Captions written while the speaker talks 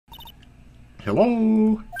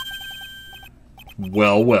Hello?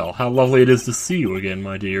 Well, well, how lovely it is to see you again,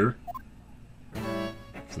 my dear.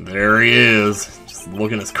 There he is, just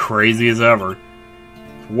looking as crazy as ever.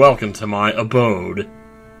 Welcome to my abode.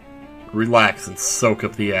 Relax and soak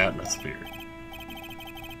up the atmosphere.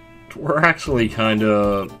 We're actually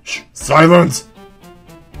kinda... Shh! Silence!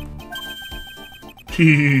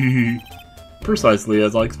 Precisely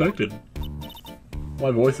as I expected.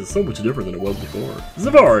 My voice is so much different than it was before.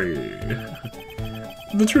 Zavari!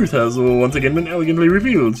 The truth has once again been elegantly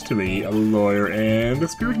revealed to me, a lawyer and a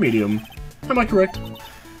spirit medium. Am I correct?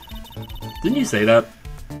 Didn't you say that?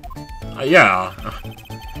 Yeah.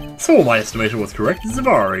 So my estimation was correct.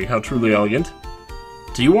 Zavari, how truly elegant.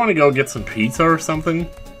 Do you want to go get some pizza or something?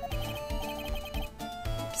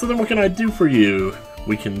 So then what can I do for you?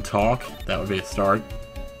 We can talk. That would be a start.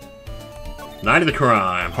 Night of the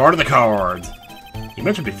crime. Heart of the cards. You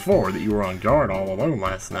mentioned before that you were on guard all alone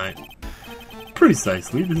last night.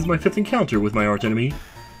 Precisely. This is my 5th encounter with my archenemy.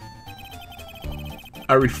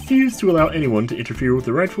 I refuse to allow anyone to interfere with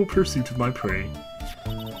the rightful pursuit of my prey.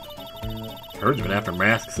 Heard's been after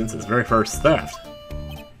Mask since his very first theft.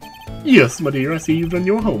 Yes, my dear, I see you've done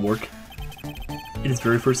your homework. In his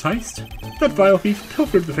very first heist, that vile thief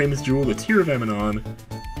pilfered the famous jewel, the Tear of Ammonon.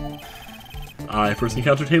 I first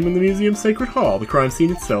encountered him in the museum's Sacred Hall, the crime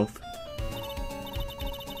scene itself.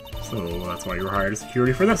 So that's why you were hired as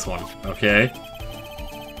security for this one, okay?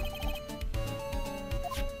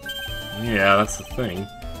 Yeah, that's the thing.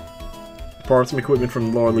 Borrowed some equipment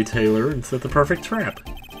from Lordly Taylor and set the perfect trap.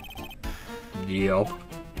 Yep.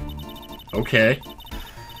 Okay.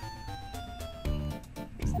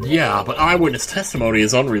 Yeah, but eyewitness testimony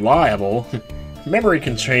is unreliable. Memory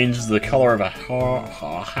can change the color of a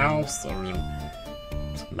house. Or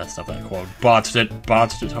messed up that quote. Botched it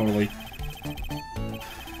totally.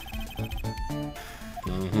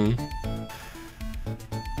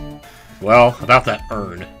 Well, about that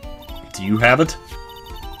urn. Do you have it?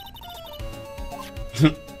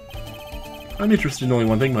 I'm interested in only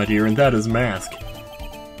one thing, my dear, and that is Mask.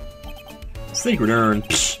 Sacred urn.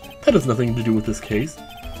 Psh, that has nothing to do with this case.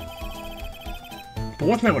 But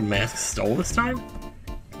wasn't that what Mask stole this time?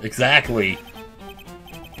 Exactly.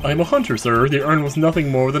 I am a hunter, sir. The urn was nothing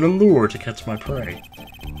more than a lure to catch my prey.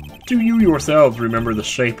 Do you yourselves remember the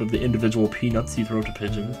shape of the individual peanuts you throw to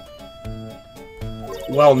pigeons?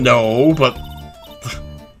 Well, no, but...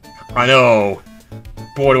 I know.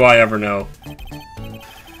 Boy, do I ever know.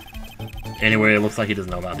 Anyway, it looks like he doesn't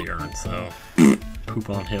know about the urn, so... poop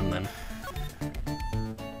on him, then.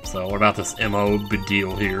 So, what about this MO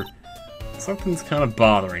deal here? Something's kind of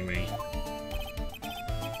bothering me.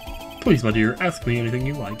 Please, my dear, ask me anything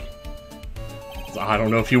you like. I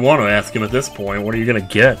don't know if you want to ask him at this point. What are you gonna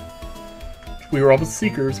get? We were all but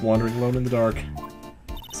seekers, wandering alone in the dark.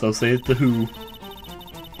 So saith the Who.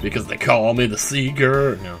 Because they call me the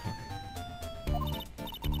Seeker. No.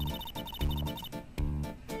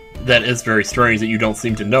 That is very strange that you don't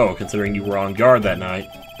seem to know, considering you were on guard that night.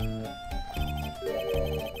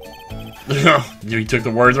 You took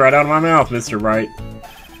the words right out of my mouth, Mr. Wright.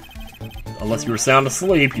 Unless you were sound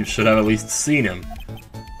asleep, you should have at least seen him.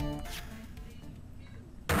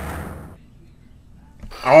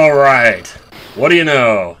 Alright. What do you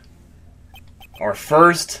know? Our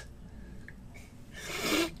first...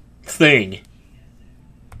 thing.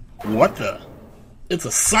 What the? It's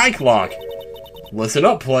a psych lock! Listen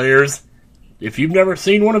up, players. If you've never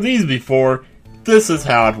seen one of these before, this is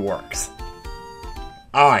how it works.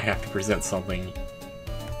 I have to present something.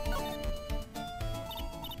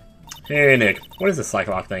 Hey, Nick. What is this psych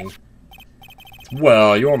lock thing?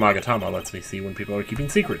 Well, your Magatama lets me see when people are keeping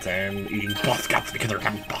secrets and eating boss guts because they're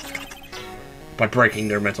having boss guts. By breaking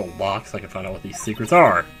their mental locks, I can find out what these secrets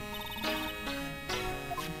are.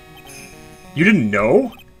 You didn't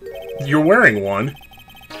know? You're wearing one.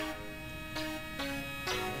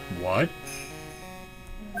 What?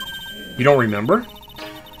 You don't remember?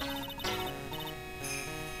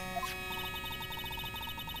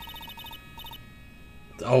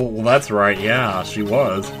 Oh, well, that's right, yeah, she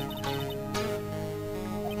was.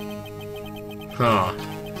 Huh.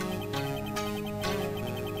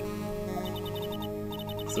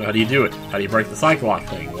 So how do you do it? How do you break the psych lock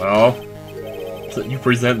thing? Well, so you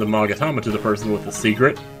present the Magatama to the person with the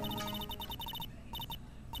secret.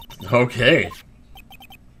 Okay.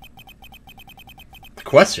 The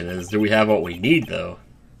question is, do we have what we need, though?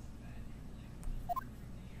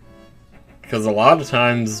 Because a lot of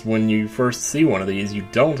times when you first see one of these, you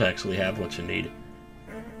don't actually have what you need.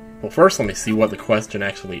 Well, first let me see what the question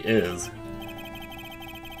actually is.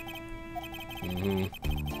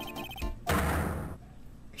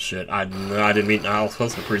 shit. I didn't mean... I was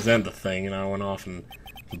supposed to present the thing, and I went off and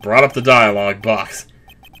brought up the dialogue box.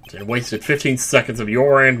 And wasted 15 seconds of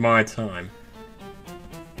your and my time.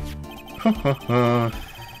 Ha ha ha.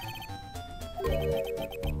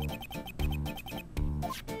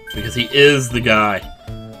 Because he is the guy.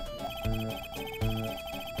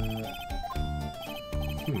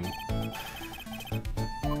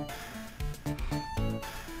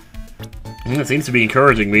 It seems to be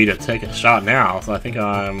encouraging me to take a shot now, so I think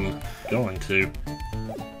I'm going to.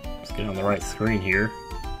 Let's get on the right screen here.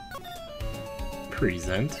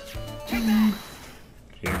 Present. Here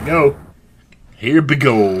we go. Here we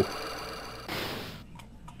go.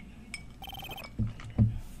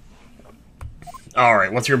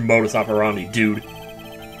 Alright, what's your modus operandi, dude?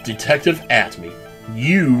 Detective Atme,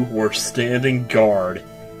 you were standing guard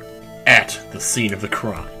at the scene of the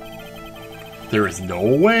crime. There is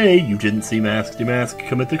no way you didn't see Masked Mask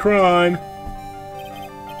commit the crime.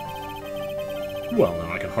 Well,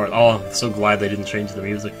 no, I can hardly... Oh, I'm so glad they didn't change the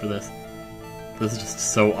music for this. This is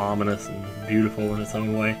just so ominous and beautiful in its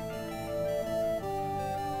own way.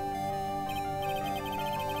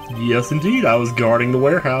 Yes, indeed, I was guarding the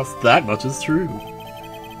warehouse. That much is true.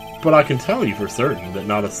 But I can tell you for certain that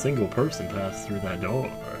not a single person passed through that door.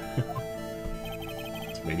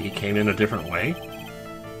 So maybe he came in a different way?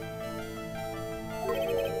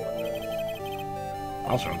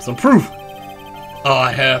 I'll show him some proof!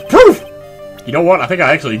 I have proof! You know what? I think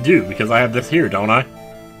I actually do, because I have this here, don't I?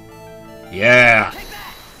 Yeah!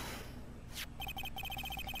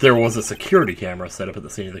 There was a security camera set up at the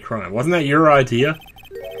scene of the crime. Wasn't that your idea?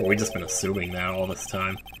 Or we've just been assuming that all this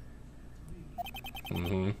time.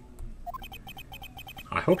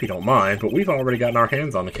 I hope you don't mind, but we've already gotten our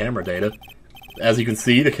hands on the camera data. As you can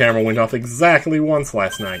see, the camera went off exactly once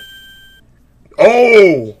last night.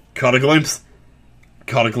 Oh! Caught a glimpse.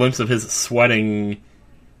 Caught a glimpse of his sweating.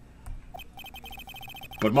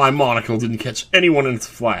 But my monocle didn't catch anyone in its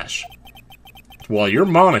flash. Well, your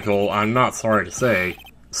monocle, I'm not sorry to say,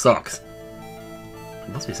 sucks. It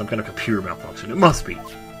must be some kind of computer malfunction. It must be.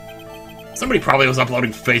 Somebody probably was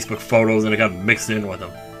uploading Facebook photos and it got mixed in with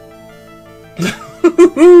them.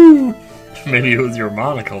 Maybe it was your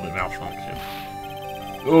monocle that malfunctioned.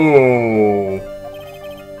 Oh.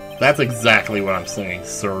 That's exactly what I'm saying,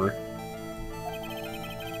 sir.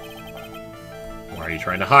 Why are you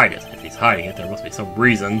trying to hide it? If he's hiding it, there must be some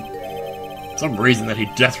reason that he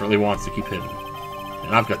desperately wants to keep hidden.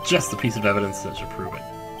 And I've got just the piece of evidence that should prove it.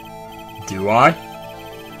 Do I?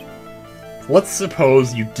 Let's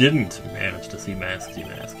suppose you didn't manage to see Masky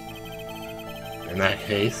Mask. In that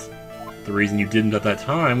case, the reason you didn't at that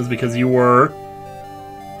time is because you were...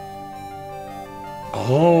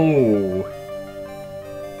 Oh...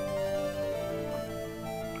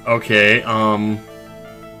 Okay,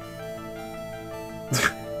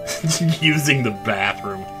 using the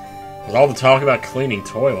bathroom. With all the talk about cleaning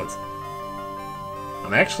toilets.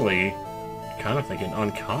 I'm actually kind of thinking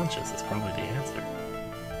unconscious is probably the answer.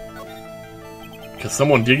 Because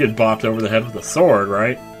someone did get bopped over the head with a sword,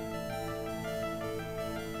 right?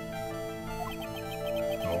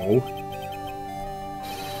 Oh.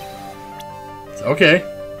 It's okay.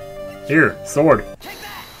 Here, sword.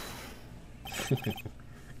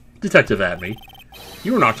 Detective Atme,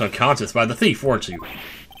 you were knocked unconscious by the thief, weren't you?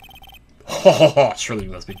 Oh, surely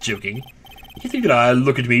you must be joking. You think that I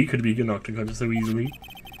look at me could be knocked unconscious so easily?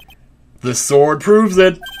 The sword proves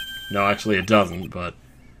it! No, actually it doesn't, but...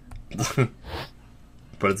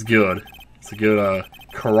 but it's good. It's a good,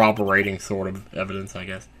 corroborating sort of evidence, I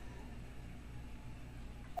guess.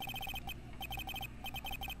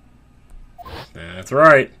 That's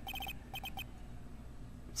right.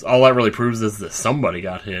 So all that really proves is that somebody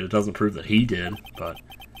got hit. It doesn't prove that he did, but...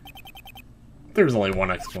 there's only one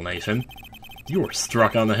explanation. You were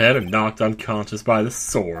struck on the head and knocked unconscious by the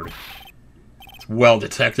sword. Well,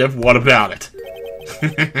 detective, what about it?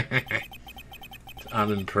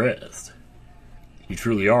 I'm impressed. You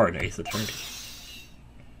truly are an ace attorney.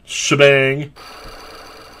 Shebang!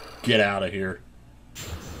 Get out of here.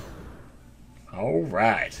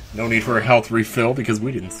 Alright. No need for a health refill because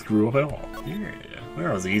we didn't screw up at all. Yeah,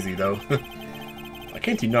 that was easy though. I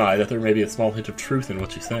can't deny that there may be a small hint of truth in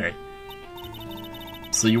what you say.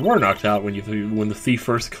 So you were knocked out when the thief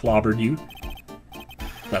first clobbered you?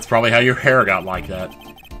 That's probably how your hair got like that.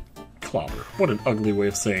 Clobber. What an ugly way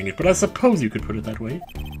of saying it, but I suppose you could put it that way.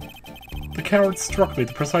 The coward struck me at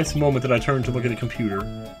the precise moment that I turned to look at the computer.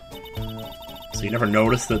 So you never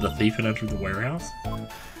noticed that the thief had entered the warehouse?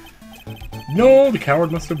 No, the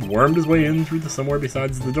coward must have wormed his way in through somewhere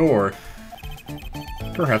besides the door.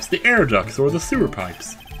 Perhaps the air ducts or the sewer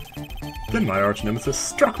pipes. Then my arch nemesis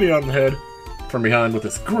struck me on the head, from behind with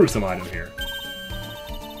this gruesome item here.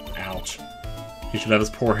 Ouch. He should have his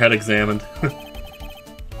poor head examined.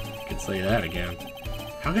 I can say that again.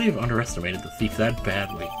 How could he have underestimated the thief that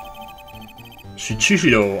badly?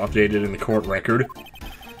 Shishido updated in the court record.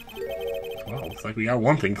 Well, looks like we got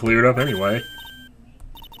one thing cleared up anyway.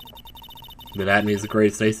 That Atme is the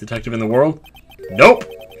greatest ace detective in the world? Nope!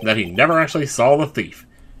 That he never actually saw the thief.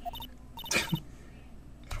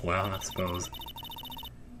 Well, I suppose.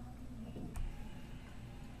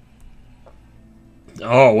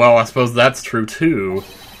 Oh, well, I suppose that's true too.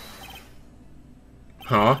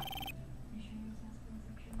 Huh?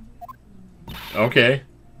 Okay.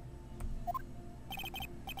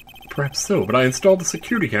 Perhaps so, but I installed the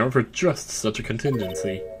security camera for just such a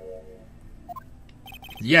contingency.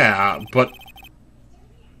 Yeah, but...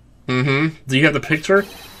 Do you have the picture?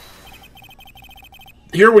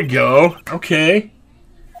 Here we go. Okay.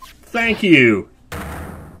 Thank you.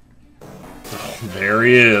 Oh, there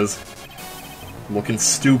he is. Looking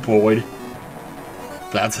stupoid.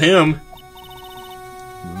 That's him.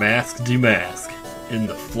 Mask demask. In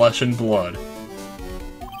the flesh and blood.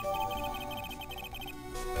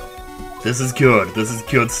 This is good. This is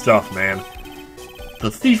good stuff, man.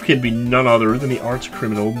 The thief can be none other than the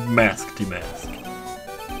arch-criminal Mask Demask.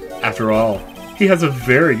 After all, he has a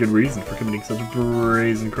very good reason for committing such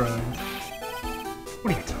brazen crimes.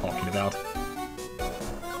 What are you talking about?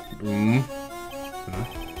 I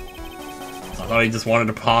thought he just wanted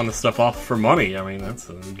to pawn the stuff off for money. I mean, that's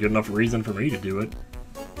a good enough reason for me to do it.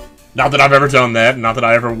 Not that I've ever done that, not that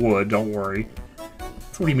I ever would, don't worry.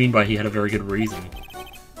 That's what do you mean by he had a very good reason?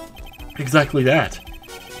 Exactly that.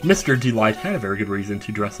 Mr. Delight had a very good reason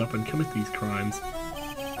to dress up and commit these crimes.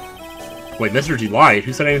 Wait, Mr. Delight?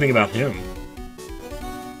 Who said anything about him?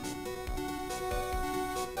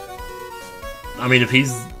 I mean, if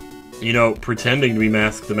he's, you know, pretending to be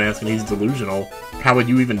Mask the Mask and he's delusional, how would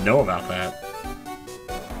you even know about that?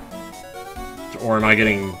 Or am I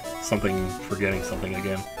getting something, forgetting something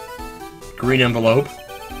again? Green envelope?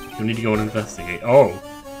 You need to go and investigate. Oh.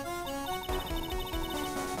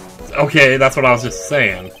 Okay, that's what I was just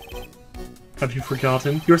saying. Have you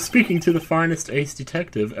forgotten? You're speaking to the finest ace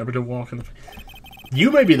detective ever to walk in the... You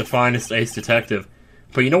may be the finest ace detective,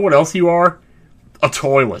 but you know what else you are? A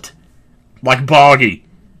toilet. Like Boggy.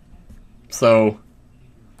 So...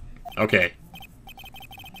 Okay.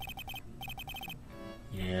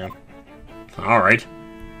 Yeah. Alright.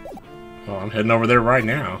 Well, I'm heading over there right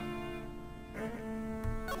now.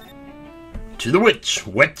 To the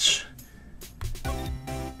witch!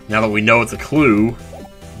 Now that we know it's a clue,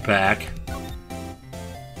 back.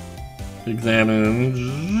 Examine.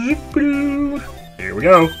 Here we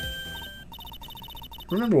go.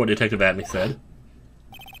 Remember what Detective Atme said?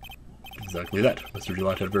 Exactly that. Mr.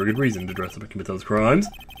 Delight had a very good reason to dress up and commit those crimes.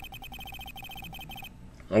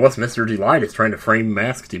 Unless Mr. Delight is trying to frame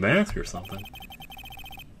Mask Demask or something.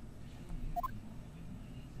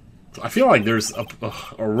 I feel like there's a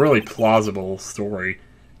really plausible story.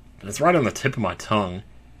 And it's right on the tip of my tongue.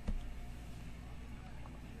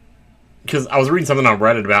 Because I was reading something on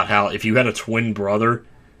Reddit about how if you had a twin brother,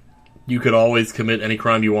 you could always commit any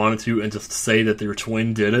crime you wanted to and just say that your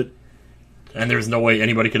twin did it. And there's no way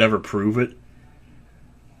anybody could ever prove it.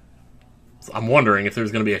 So I'm wondering if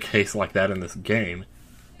there's going to be a case like that in this game.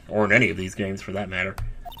 Or in any of these games, for that matter.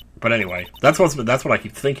 But anyway, that's what I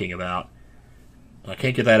keep thinking about. I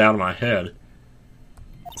can't get that out of my head.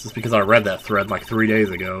 It's just because I read that thread like 3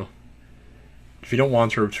 days ago. If you don't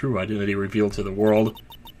want your true identity revealed to the world,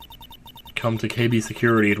 come to KB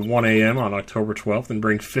Security at 1 a.m. on October 12th and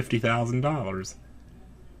bring $50,000.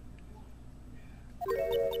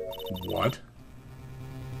 What?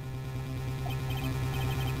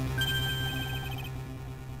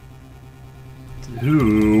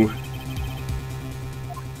 Who?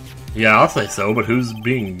 Yeah, I'll say so, but who's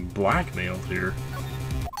being blackmailed here?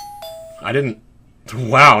 I didn't...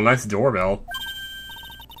 Wow, nice doorbell.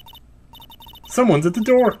 Someone's at the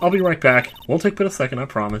door. I'll be right back. Won't take but a second, I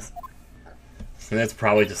promise. And that's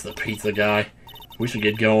probably just the pizza guy. We should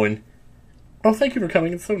get going. Oh, thank you for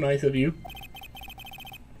coming. It's so nice of you.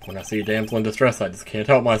 When I see a damsel in distress, I just can't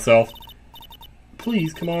help myself.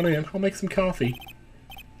 Please, come on in. I'll make some coffee.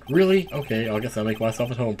 Really? Okay, I guess I'll make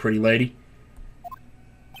myself at home, pretty lady.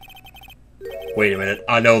 Wait a minute.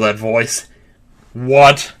 I know that voice.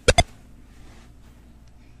 What?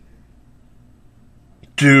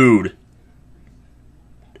 Dude.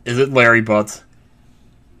 Is it Larry Butts?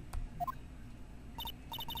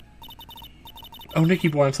 Oh, Nicky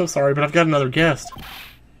boy, I'm so sorry, but I've got another guest.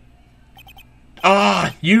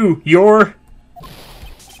 Ah, you're...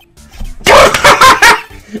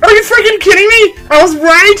 Are you freaking kidding me? I was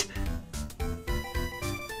right?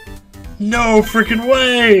 No freaking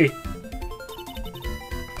way!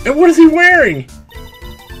 And what is he wearing?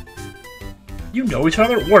 You know each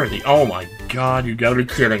other? What are they? Oh my god, you gotta be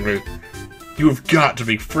kidding me. You have got to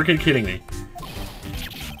be freaking kidding me.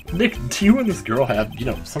 Nick, do you and this girl have, you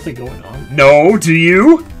know, something going on? No, do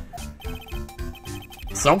you?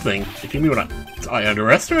 Something? If you mean what I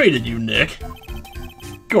underestimated you, Nick.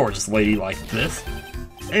 Gorgeous lady like this.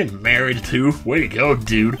 And married too. Way to go,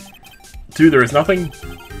 dude. Dude, there is nothing...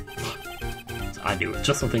 I knew it.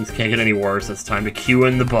 Just when things can't get any worse, it's time to cue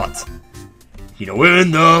in the butts. You know, in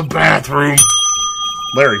the bathroom!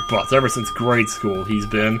 Larry Butts, ever since grade school, he's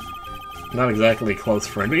been. Not exactly a close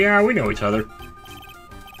friend, but yeah, we know each other.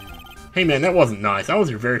 Hey man, that wasn't nice. I was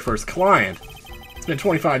your very first client. It's been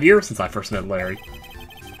 25 years since I first met Larry.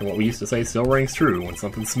 And what we used to say still rings true. When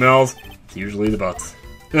something smells, it's usually the butts.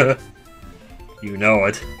 You know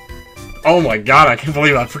it. Oh my god, I can't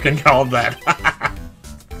believe I freaking called that.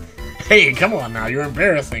 Hey, come on now, you're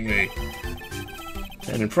embarrassing me.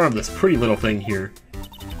 And in front of this pretty little thing here.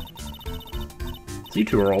 So you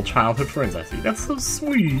two are old childhood friends, I see. That's so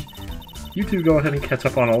sweet. You two go ahead and catch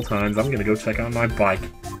up on old times. I'm gonna go check on my bike.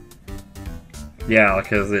 Yeah,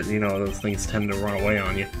 because it, you know, those things tend to run away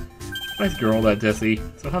on you. Nice girl, that Dissy.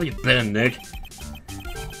 So how have you been, Nick?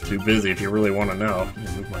 Too busy if you really want to know. I'm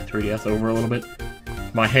gonna move my 3DS over a little bit.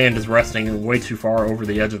 My hand is resting way too far over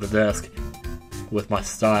the edge of the desk, with my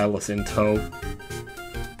stylus in tow.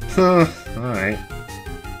 Huh, alright.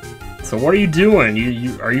 So what are you doing?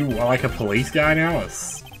 Are you like a police guy now?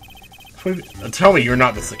 Tell me you're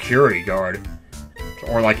not the security guard.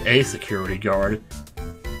 Or like a security guard.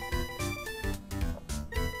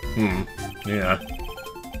 Yeah.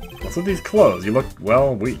 What's with these clothes? You look,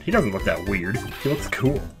 well, he doesn't look that weird. He looks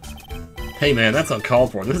cool. Hey man, that's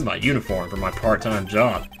uncalled for. This is my uniform for my part-time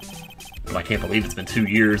job. But I can't believe it's been 2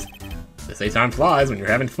 years. They say time flies when you're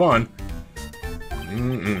having fun.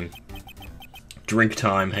 Drink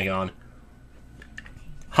time, hang on.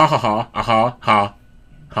 Ha ha ha, aha, ha,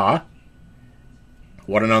 ha.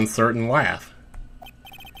 What an uncertain laugh.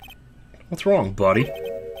 What's wrong, buddy?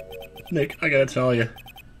 Nick, I gotta tell you.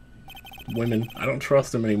 Women, I don't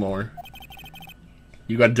trust them anymore.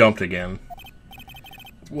 You got dumped again.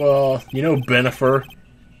 Well, you know Bennifer?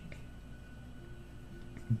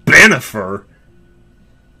 Bennifer?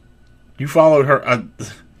 You followed her,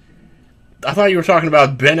 I thought you were talking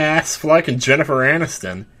about Ben Affleck and Jennifer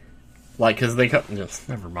Aniston. Like, cause they cut, just,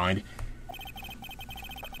 never mind.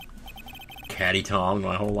 Caddy Tom,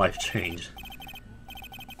 my whole life changed.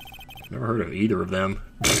 Never heard of either of them.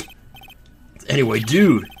 Anyway,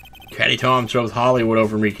 dude! Caddy Tom chose Hollywood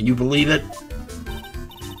over me, can you believe it?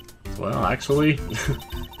 Well, actually...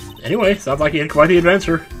 Anyway, sounds like you had quite the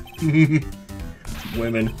adventure.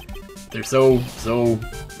 Women. They're so...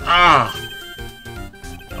 Ah!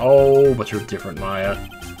 Oh, but you're different, Maya.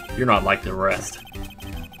 You're not like the rest.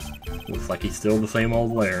 Looks like he's still the same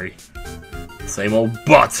old Larry. Same old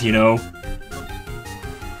butts, you know?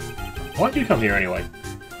 Why'd you come here anyway?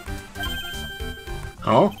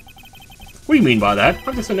 Huh? What do you mean by that?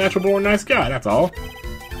 I'm just a natural-born nice guy, that's all.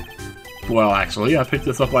 Well, actually, I picked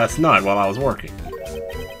this up last night while I was working.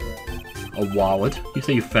 A wallet? You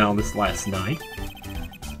say you found this last night?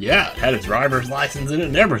 Yeah, it had a driver's license in it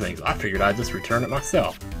and everything, so I figured I'd just return it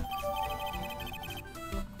myself.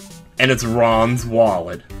 And it's Ron's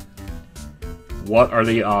wallet. What are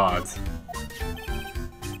the odds?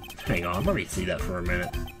 Hang on, let me see that for a minute.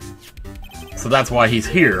 So that's why he's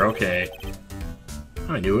here, okay.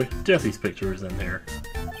 I knew it. Jesse's picture is in there.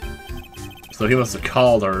 So he must have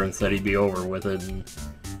called her and said he'd be over with it. And...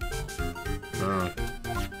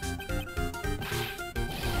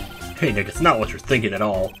 Hey Nick, it's not what you're thinking at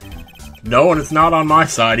all. No, and it's not on my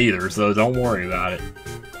side either, so don't worry about it.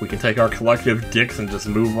 We can take our collective dicks and just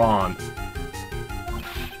move on.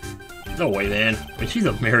 No way, man. I mean, she's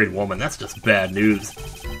a married woman. That's just bad news.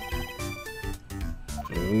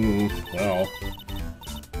 Ooh, well...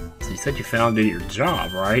 So you said you found it at your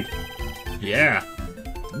job, right? Yeah.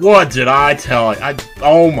 What did I tell you?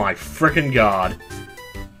 Oh my frickin' god.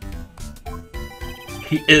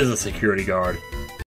 He is a security guard.